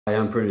Hi,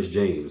 I'm Prentice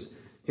James.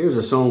 Here's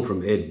a song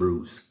from Ed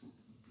Bruce,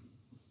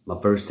 My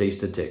First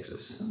Taste of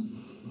Texas.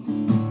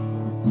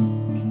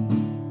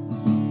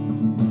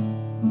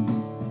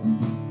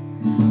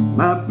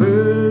 My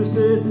first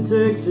taste of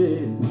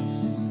Texas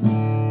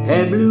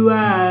had blue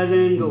eyes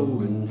and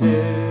golden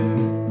hair.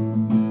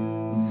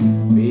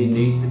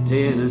 Beneath the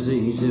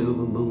Tennessee silver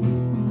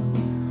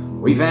moon,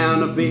 we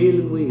found a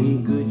feeling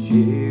we could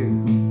share.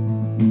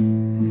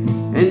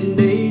 And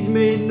age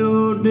made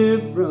no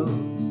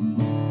difference.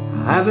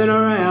 I've been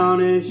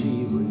around and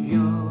she was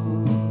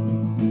young,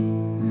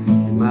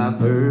 and my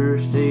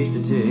first taste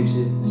of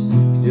Texas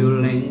still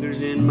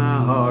lingers in my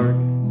heart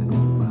and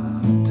on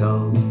my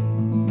tongue.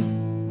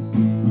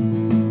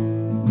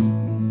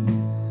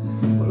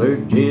 Well, her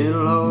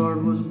gentle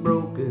heart was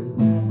broken,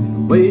 and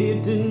the way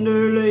a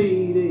tender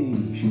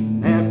lady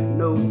should have to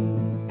know.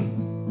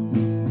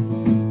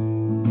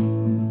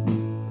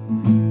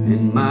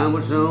 And mine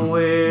was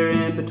somewhere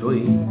in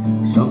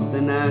between,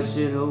 something I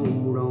should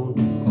hold on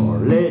to or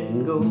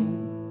letting go.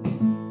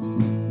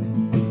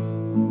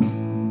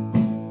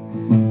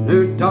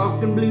 Her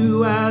talking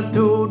blue eyes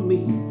told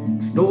me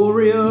the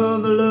story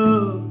of the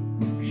love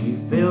she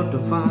felt to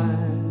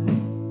find.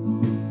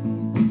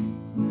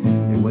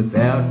 And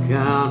without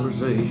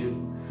conversation,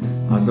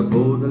 I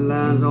suppose the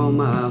lines on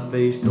my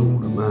face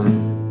told her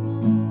mine.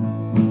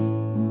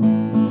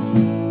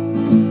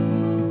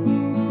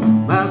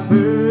 My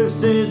first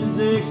taste of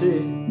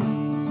Texas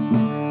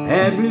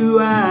had blue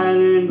eyes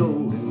and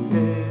golden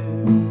hair.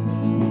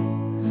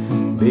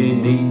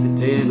 Beneath the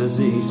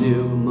Tennessee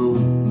silver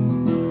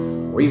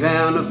moon, we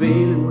found a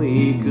feeling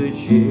we could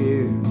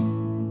share.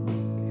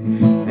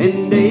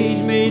 And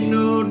age made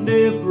no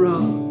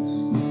difference.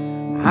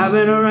 I've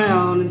been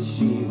around and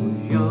she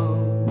was young.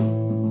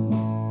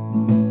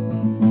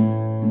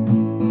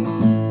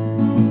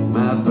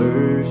 My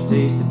first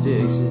taste of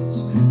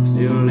Texas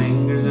still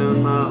lingers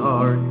on my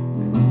heart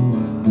and on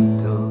my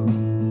tongue.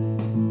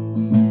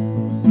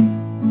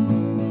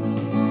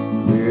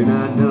 We're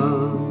not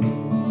done.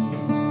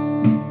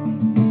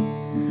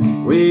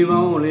 We've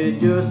only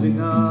just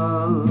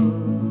begun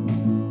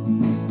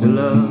to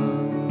love.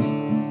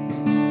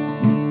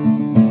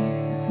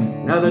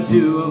 Now the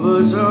two of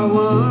us are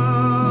one,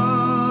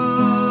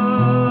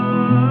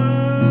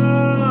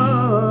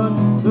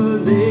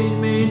 'cause age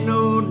made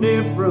no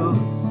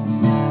difference.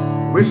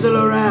 We're still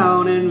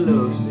around and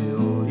love still